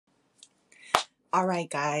All right,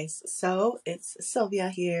 guys. So it's Sylvia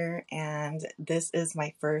here, and this is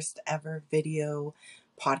my first ever video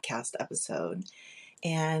podcast episode.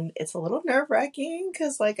 And it's a little nerve wracking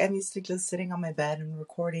because, I'm used to just sitting on my bed and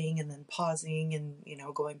recording and then pausing and,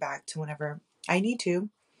 going back to whenever I need to.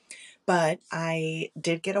 But I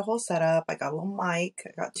did get a whole setup. I got a little mic,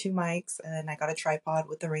 I got two mics, and I got a tripod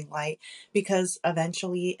with the ring light because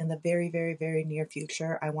eventually, in the very, very, very near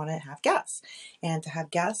future, I want to have guests. And to have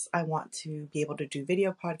guests, I want to be able to do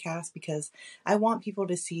video podcasts because I want people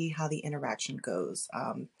to see how the interaction goes.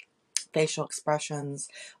 Facial expressions,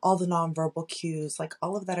 all the nonverbal cues, like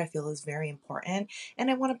all of that I feel is very important.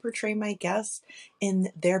 And I want to portray my guests in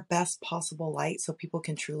their best possible light so people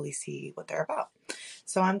can truly see what they're about.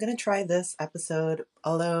 So I'm going to try this episode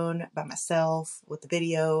alone by myself with the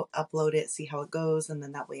video, upload it, see how it goes, and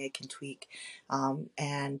then that way I can tweak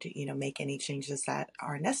and, make any changes that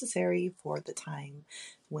are necessary for the time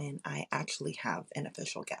when I actually have an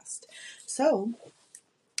official guest. So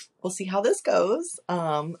we'll see how this goes.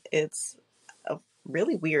 It's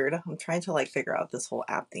really weird. I'm trying to figure out this whole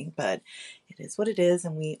app thing, but it is what it is,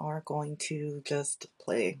 and we are going to just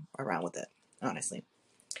play around with it, honestly.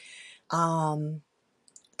 Um,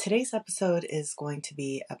 Today's episode is going to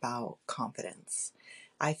be about confidence.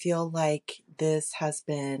 I feel like this has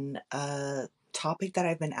been a topic that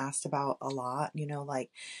I've been asked about a lot,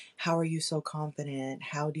 how are you so confident?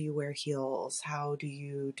 How do you wear heels? How do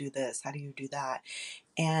you do this? How do you do that?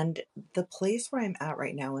 And the place where I'm at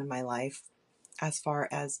right now in my life, as far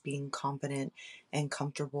as being confident and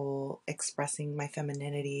comfortable expressing my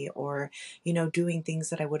femininity or, doing things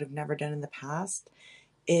that I would have never done in the past,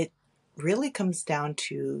 it really comes down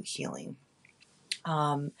to healing.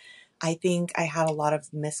 Um, I think I had a lot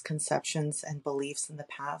of misconceptions and beliefs in the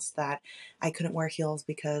past that I couldn't wear heels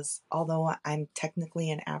because although I'm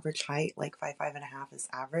technically an average height, like 5'5.5" is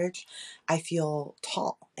average, I feel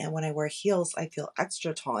tall. And when I wear heels, I feel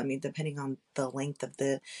extra tall. I mean, depending on the length of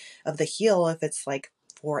the heel, if it's like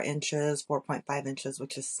 4 inches, 4.5 inches,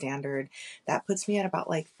 which is standard, that puts me at about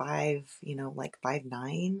like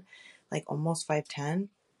 5'9", like almost 5'10".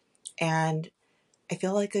 And I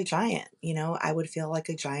feel like a giant, I would feel like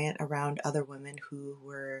a giant around other women who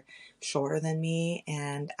were shorter than me.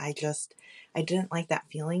 And I didn't like that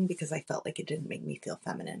feeling because I felt like it didn't make me feel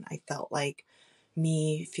feminine. I felt like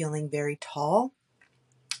me feeling very tall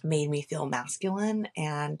made me feel masculine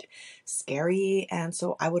and scary. And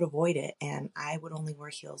so I would avoid it. And I would only wear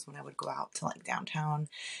heels when I would go out to downtown.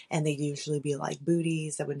 And they'd usually be like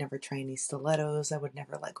booties. I would never try any stilettos. I would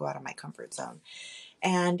never go out of my comfort zone.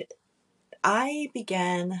 And I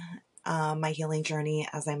began my healing journey,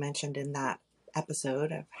 as I mentioned in that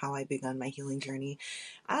episode of how I begun my healing journey.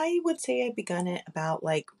 I would say I begun it about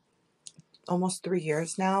almost 3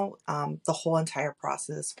 years now. The whole entire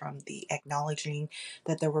process from the acknowledging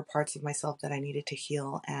that there were parts of myself that I needed to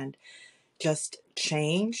heal and just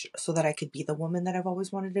change so that I could be the woman that I've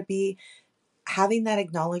always wanted to be. Having that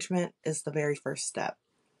acknowledgement is the very first step.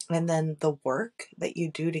 And then the work that you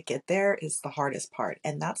do to get there is the hardest part.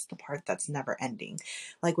 And that's the part that's never ending.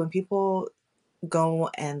 Like when people go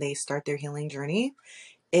and they start their healing journey,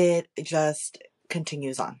 it just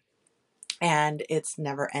continues on. And it's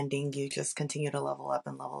never ending. You just continue to level up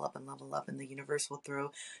and level up and level up. And the universe will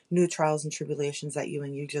throw new trials and tribulations at you.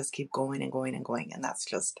 And you just keep going and going and going. And that's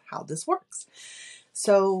just how this works.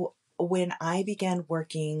 So when I began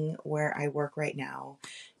working where I work right now,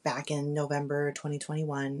 back in November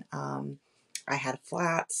 2021, I had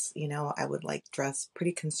flats. I would dress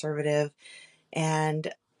pretty conservative,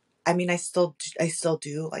 and I mean, I still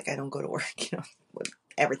do. I don't go to work, with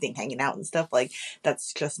everything hanging out and stuff.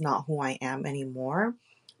 That's just not who I am anymore.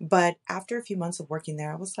 But after a few months of working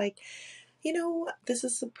there, I was like, this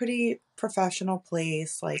is a pretty professional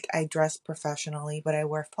place. I dress professionally, but I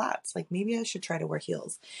wear flats. Maybe I should try to wear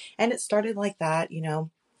heels. And it started like that,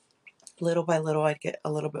 little by little, I'd get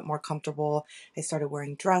a little bit more comfortable. I started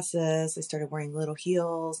wearing dresses. I started wearing little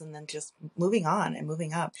heels and then just moving on and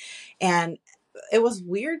moving up. And it was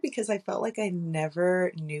weird because I felt like I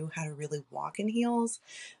never knew how to really walk in heels.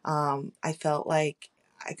 I felt like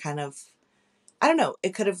I don't know,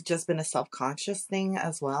 it could have just been a self-conscious thing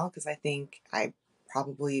as well, because I think I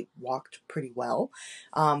probably walked pretty well,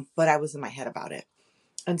 but I was in my head about it.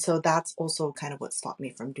 And so that's also kind of what stopped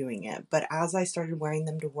me from doing it. But as I started wearing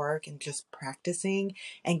them to work and just practicing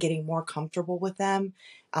and getting more comfortable with them,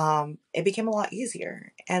 it became a lot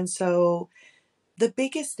easier. And so the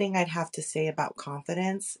biggest thing I'd have to say about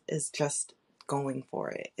confidence is just going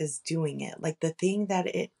for it, is doing it. The thing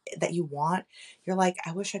that you want, you're like,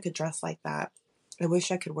 I wish I could dress like that. I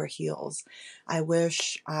wish I could wear heels. I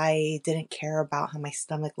wish I didn't care about how my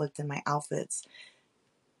stomach looked in my outfits.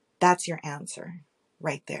 That's your answer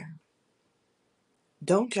right there.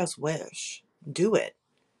 Don't just wish, do it.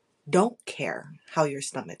 Don't care how your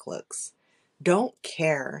stomach looks. Don't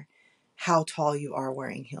care how tall you are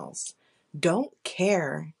wearing heels. Don't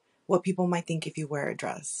care what people might think if you wear a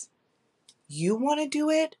dress. You want to do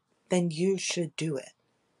it, then you should do it.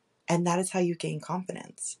 And that is how you gain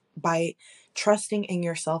confidence, by trusting in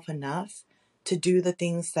yourself enough to do the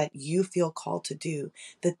things that you feel called to do,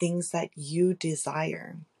 the things that you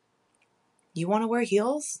desire. You want to wear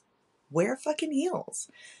heels? Wear fucking heels.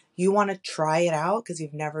 You want to try it out because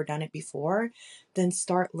you've never done it before? Then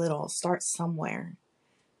start little, start somewhere.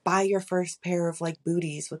 Buy your first pair of like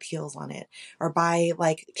booties with heels on it, or buy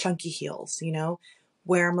like chunky heels, you know?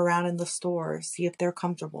 Wear them around in the store, see if they're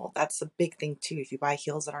comfortable. That's a big thing too. If you buy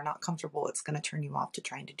heels that are not comfortable, it's going to turn you off to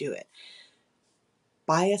trying to do it.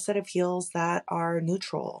 Buy a set of heels that are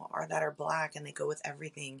neutral or that are black and they go with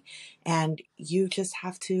everything. And you just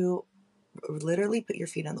have to literally put your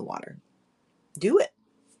feet in the water. Do it.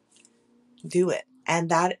 Do it. And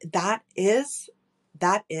that is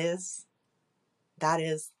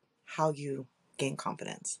how you gain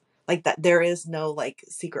confidence. Like that, there is no like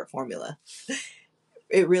secret formula.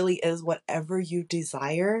 It really is whatever you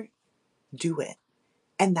desire, do it.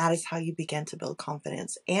 And that is how you begin to build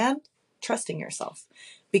confidence and trusting yourself.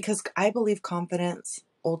 Because I believe confidence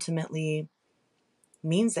ultimately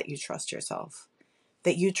means that you trust yourself,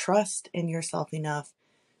 that you trust in yourself enough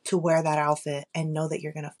to wear that outfit and know that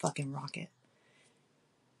you're going to fucking rock it.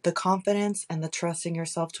 The confidence and the trust in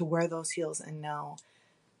yourself to wear those heels and know,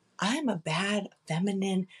 I'm a bad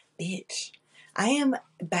feminine bitch. I am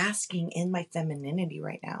basking in my femininity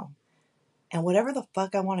right now. And whatever the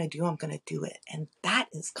fuck I want to do, I'm going to do it. And that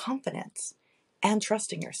is confidence and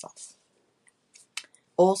trusting yourself.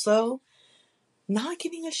 Also, not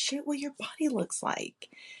giving a shit what your body looks like.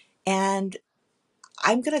 And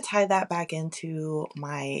I'm going to tie that back into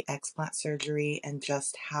my explant surgery and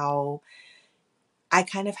just how I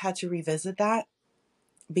kind of had to revisit that,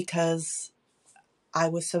 because I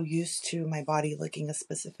was so used to my body looking a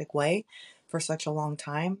specific way for such a long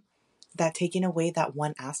time that taking away that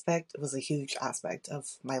one aspect was a huge aspect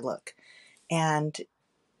of my look. And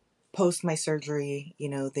post my surgery, you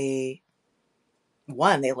know, they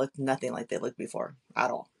looked nothing like they looked before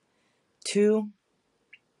at all. 2,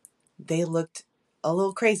 they looked a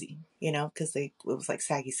little crazy, you know, because it was like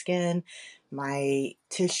saggy skin. My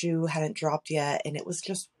tissue hadn't dropped yet, and it was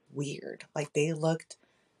just weird. Like they looked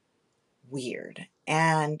weird.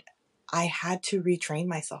 And I had to retrain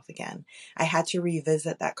myself again. I had to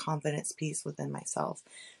revisit that confidence piece within myself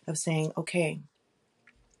of saying, okay,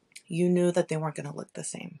 you knew that they weren't going to look the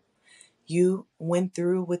same. You went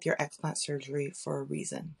through with your explant surgery for a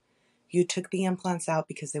reason. You took the implants out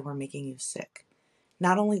because they were making you sick.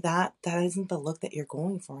 Not only that, that isn't the look that you're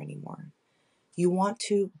going for anymore. You want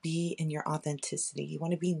to be in your authenticity. You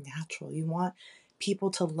want to be natural. You want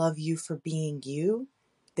people to love you for being you.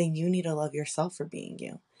 Then you need to love yourself for being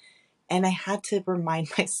you. And I had to remind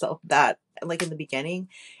myself that, like in the beginning,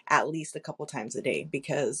 at least a couple times a day,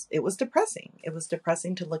 because it was depressing. It was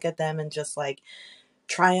depressing to look at them and just like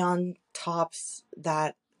try on tops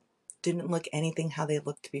that didn't look anything how they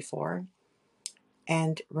looked before,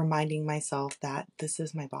 and reminding myself that this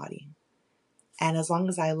is my body. And as long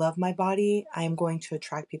as I love my body, I am going to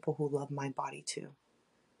attract people who love my body too.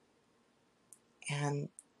 And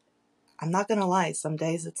I'm not going to lie, some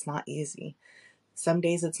days it's not easy. Some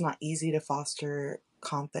days it's not easy to foster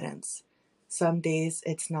confidence. Some days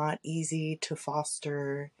it's not easy to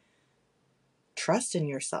foster trust in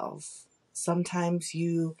yourself. Sometimes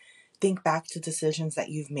you think back to decisions that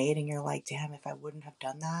you've made and you're like, damn, if I wouldn't have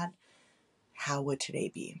done that, how would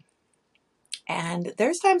today be? And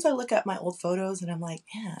there's times I look at my old photos and I'm like,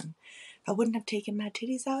 man, if I wouldn't have taken my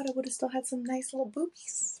titties out, I would have still had some nice little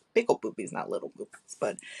boobies. Big old boobies, not little boobies.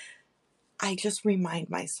 But I just remind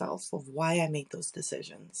myself of why I made those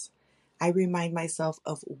decisions. I remind myself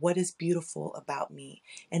of what is beautiful about me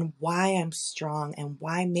and why I'm strong and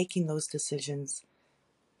why making those decisions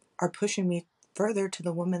are pushing me further to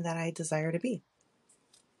the woman that I desire to be.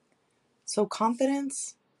 So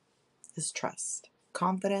confidence is trust.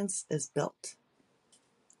 Confidence is built.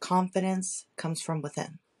 Confidence comes from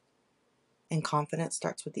within. And confidence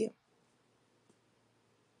starts with you.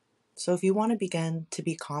 So if you want to begin to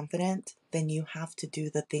be confident, then you have to do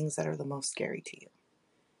the things that are the most scary to you.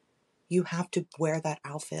 You have to wear that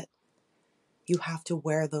outfit. You have to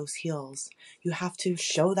wear those heels. You have to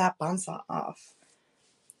show that panza off.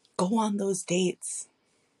 Go on those dates.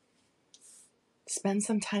 Spend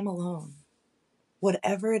some time alone.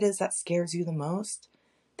 Whatever it is that scares you the most,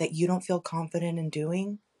 that you don't feel confident in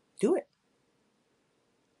doing, do it.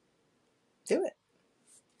 Do it.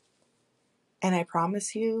 And I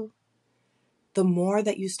promise you, the more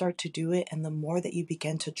that you start to do it and the more that you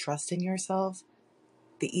begin to trust in yourself,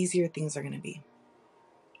 the easier things are going to be.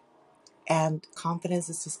 And confidence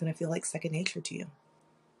is just going to feel like second nature to you.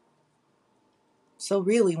 So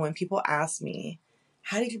really, when people ask me,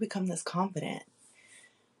 how did you become this confident?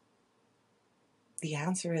 The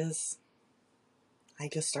answer is, I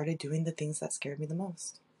just started doing the things that scared me the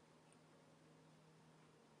most.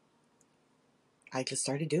 I just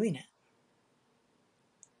started doing it.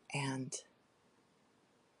 And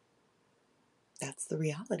that's the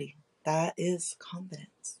reality. That is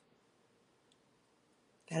confidence.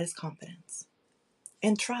 That is confidence.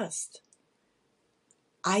 And trust.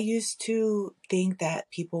 I used to think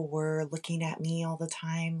that people were looking at me all the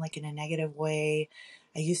time, like in a negative way.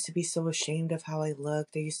 I used to be so ashamed of how I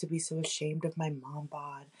looked. I used to be so ashamed of my mom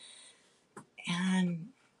bod. And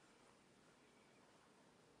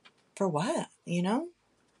for what, you know?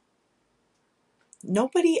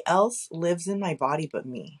 Nobody else lives in my body but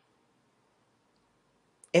me.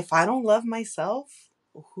 If I don't love myself,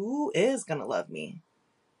 who is going to love me?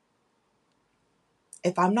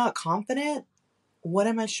 If I'm not confident, what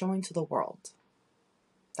am I showing to the world?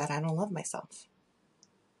 That I don't love myself.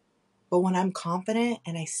 But when I'm confident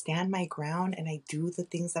and I stand my ground and I do the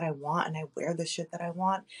things that I want and I wear the shit that I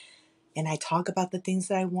want and I talk about the things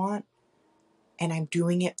that I want and I'm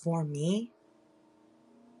doing it for me,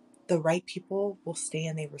 the right people will stay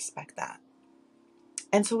and they respect that.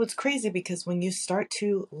 And so it's crazy because when you start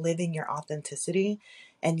to live in your authenticity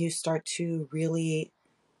and you start to really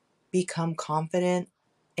become confident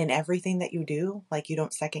in everything that you do, like you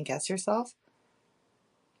don't second guess yourself,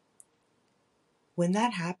 when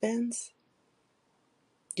that happens,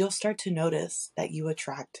 you'll start to notice that you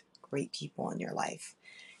attract great people in your life.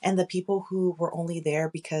 And the people who were only there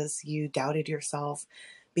because you doubted yourself,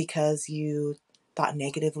 because you thought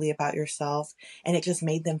negatively about yourself, and it just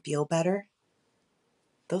made them feel better,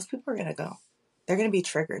 those people are going to go. They're going to be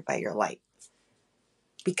triggered by your light.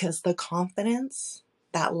 Because the confidence,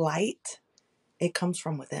 that light, it comes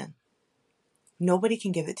from within. Nobody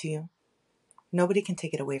can give it to you. Nobody can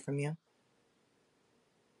take it away from you.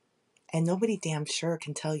 And nobody damn sure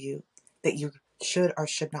can tell you that you should or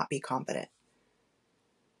should not be confident.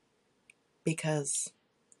 Because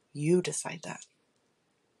you decide that.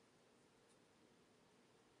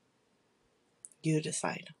 You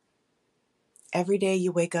decide. Every day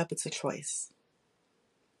you wake up, it's a choice.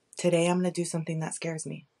 Today I'm going to do something that scares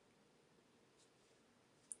me.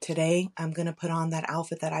 Today I'm going to put on that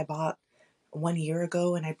outfit that I bought 1 year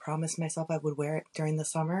ago and I promised myself I would wear it during the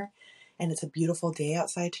summer. And it's a beautiful day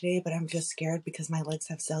outside today, but I'm just scared because my legs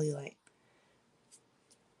have cellulite.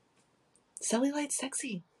 Cellulite's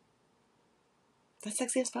sexy. That's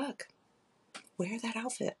sexy as fuck. Wear that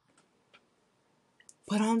outfit.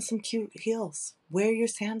 Put on some cute heels. Wear your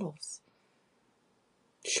sandals.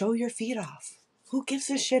 Show your feet off. Who gives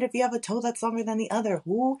a shit if you have a toe that's longer than the other?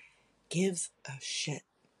 Who gives a shit?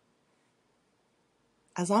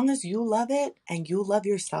 As long as you love it and you love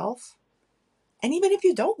yourself, and even if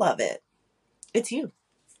you don't love it, it's you.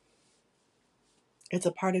 It's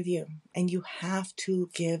a part of you. And you have to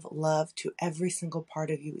give love to every single part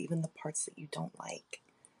of you, even the parts that you don't like.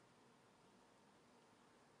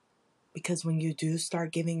 Because when you do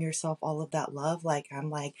start giving yourself all of that love, like I'm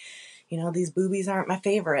like, these boobies aren't my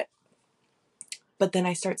favorite. But then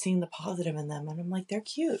I start seeing the positive in them and I'm like, they're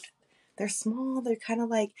cute. They're small. They kind of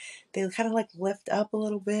like lift up a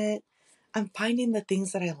little bit. I'm finding the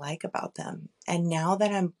things that I like about them. And now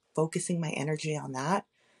that I'm focusing my energy on that,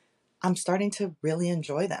 I'm starting to really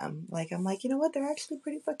enjoy them. Like, I'm like, you know what? They're actually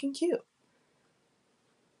pretty fucking cute.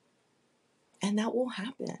 And that will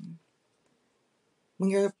happen. When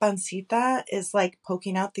your pancita is like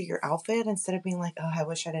poking out through your outfit instead of being like, oh, I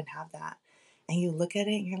wish I didn't have that. And you look at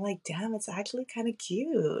it and you're like, damn, it's actually kind of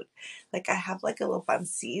cute. Like I have like a little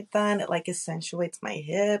pancita and it like accentuates my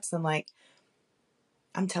hips. And like,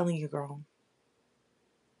 I'm telling you, girl,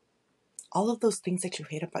 all of those things that you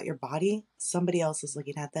hate about your body, somebody else is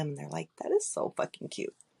looking at them and they're like, that is so fucking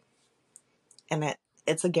cute. And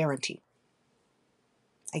it's a guarantee.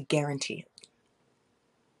 I guarantee it.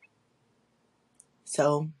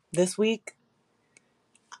 So this week,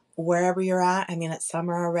 wherever you're at, I mean, it's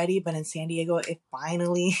summer already, but in San Diego, it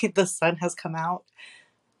finally, the sun has come out.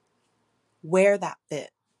 Wear that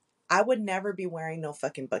fit. I would never be wearing no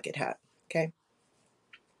fucking bucket hat, okay?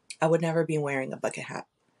 I would never be wearing a bucket hat.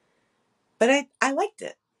 But I liked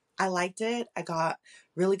it. I liked it. I got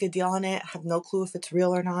really good deal on it. I have no clue if it's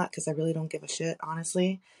real or not because I really don't give a shit,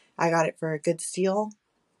 honestly. I got it for a good steal.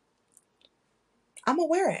 I'm gonna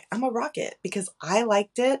wear it. I'm gonna rock it because I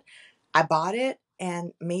liked it. I bought it,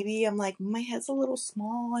 and maybe I'm like, my head's a little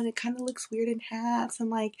small and it kind of looks weird in hats.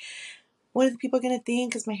 And like, what are the people gonna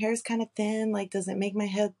think? Because my hair is kind of thin. Like, does it make my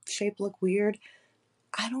head shape look weird?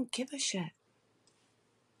 I don't give a shit.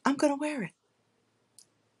 I'm gonna wear it.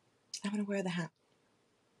 I'm gonna wear the hat.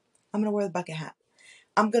 I'm gonna wear the bucket hat.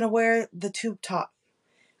 I'm gonna wear the tube top.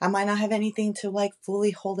 I might not have anything to like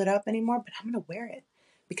fully hold it up anymore, but I'm gonna wear it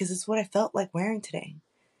because it's what I felt like wearing today.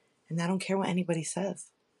 And I don't care what anybody says.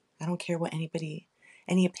 I don't care what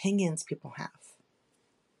any opinions people have.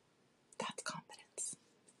 That's confidence.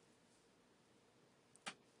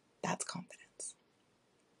 That's confidence.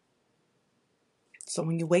 So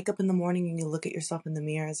when you wake up in the morning and you look at yourself in the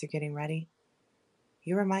mirror as you're getting ready,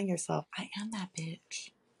 you remind yourself, I am that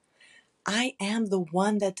bitch. I am the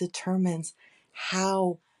one that determines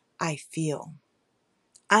how I feel.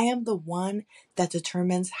 I am the one that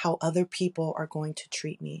determines how other people are going to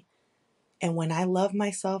treat me. And when I love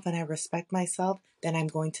myself and I respect myself, then I'm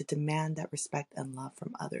going to demand that respect and love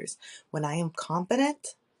from others. When I am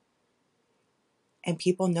confident and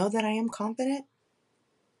people know that I am confident,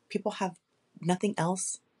 people have nothing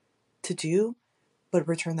else to do but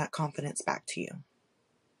return that confidence back to you.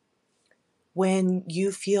 When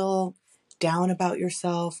you feel down about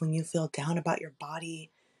yourself, when you feel down about your body,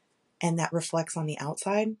 and that reflects on the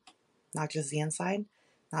outside, not just the inside,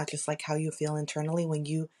 not just like how you feel internally, when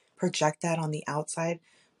you project that on the outside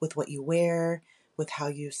with what you wear, with how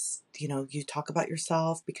you talk about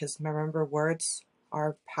yourself, because remember, words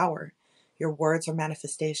are power. Your words are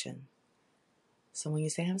manifestation. So when you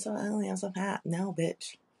say, I'm so ugly, I'm so fat, no,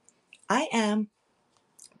 bitch. I am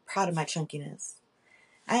proud of my chunkiness.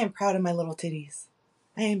 I am proud of my little titties.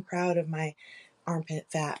 I am proud of my armpit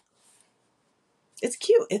fat. It's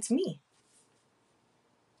cute. It's me.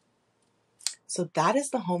 So that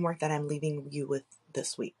is the homework that I'm leaving you with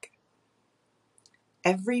this week.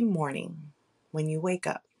 Every morning when you wake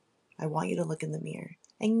up, I want you to look in the mirror.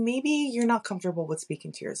 And maybe you're not comfortable with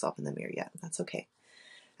speaking to yourself in the mirror yet. That's okay.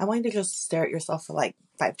 I want you to just stare at yourself for like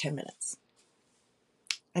 5-10 minutes.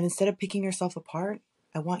 And instead of picking yourself apart,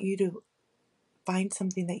 I want you to find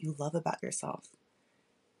something that you love about yourself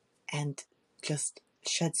and just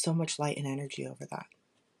shed so much light and energy over that.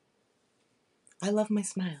 I love my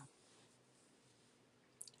smile.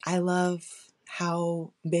 I love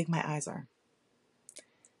how big my eyes are.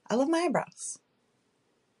 I love my eyebrows.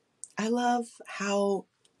 I love how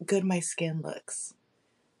good my skin looks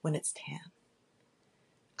when it's tan.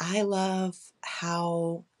 I love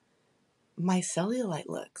how my cellulite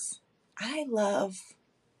looks. I love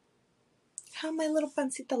how my little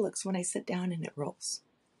pancita looks when I sit down and it rolls.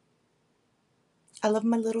 I love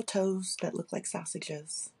my little toes that look like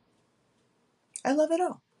sausages. I love it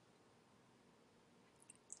all.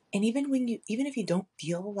 And even if you don't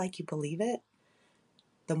feel like you believe it,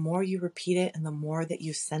 the more you repeat it and the more that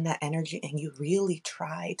you send that energy and you really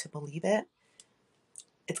try to believe it,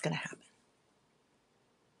 it's going to happen.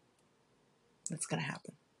 It's going to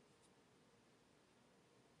happen.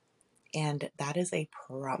 And that is a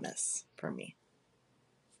promise for me.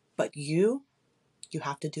 But you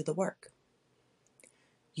have to do the work.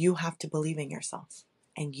 You have to believe in yourself.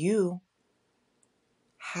 And you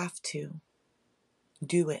have to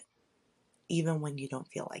do it even when you don't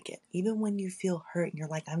feel like it. Even when you feel hurt and you're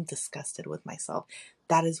like, I'm disgusted with myself.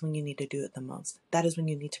 That is when you need to do it the most. That is when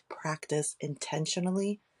you need to practice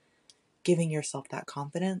intentionally giving yourself that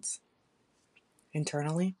confidence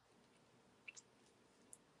internally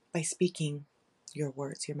by speaking your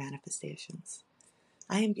words, your manifestations.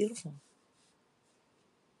 I am beautiful.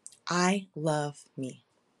 I love me.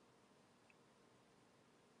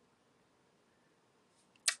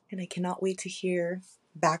 And I cannot wait to hear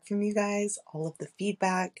back from you guys, all of the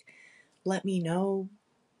feedback. Let me know,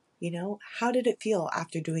 how did it feel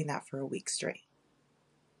after doing that for a week straight?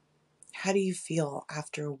 How do you feel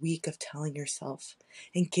after a week of telling yourself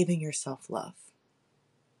and giving yourself love?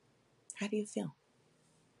 How do you feel?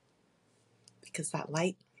 Because that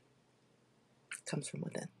light comes from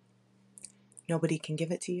within. Nobody can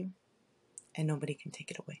give it to you, and nobody can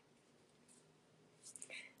take it away.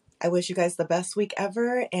 I wish you guys the best week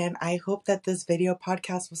ever, and I hope that this video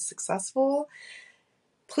podcast was successful.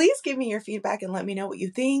 Please give me your feedback and let me know what you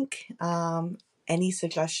think. Any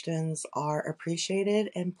suggestions are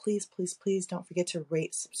appreciated. And please, please, please don't forget to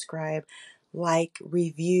rate, subscribe, like,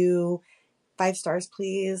 review. 5 stars,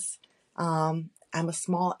 please. I'm a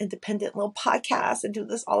small, independent little podcast and do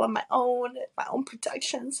this all on my own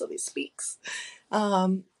production, so it speaks.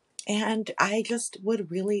 And I just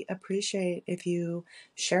would really appreciate if you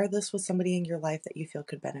share this with somebody in your life that you feel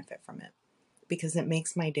could benefit from it, because it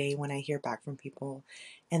makes my day when I hear back from people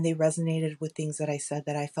and they resonated with things that I said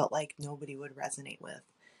that I felt like nobody would resonate with.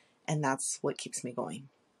 And that's what keeps me going.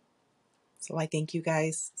 So I thank you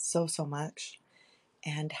guys so, so much,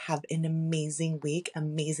 and have an amazing week,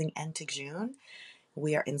 amazing end to June.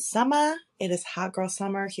 We are in summer. It is hot girl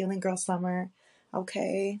summer, healing girl summer.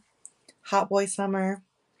 Okay. Hot boy summer,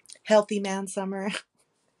 healthy man summer,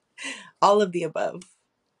 all of the above.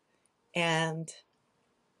 And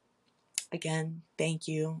again, thank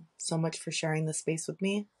you so much for sharing this space with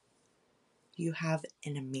me. You have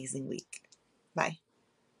an amazing week. Bye.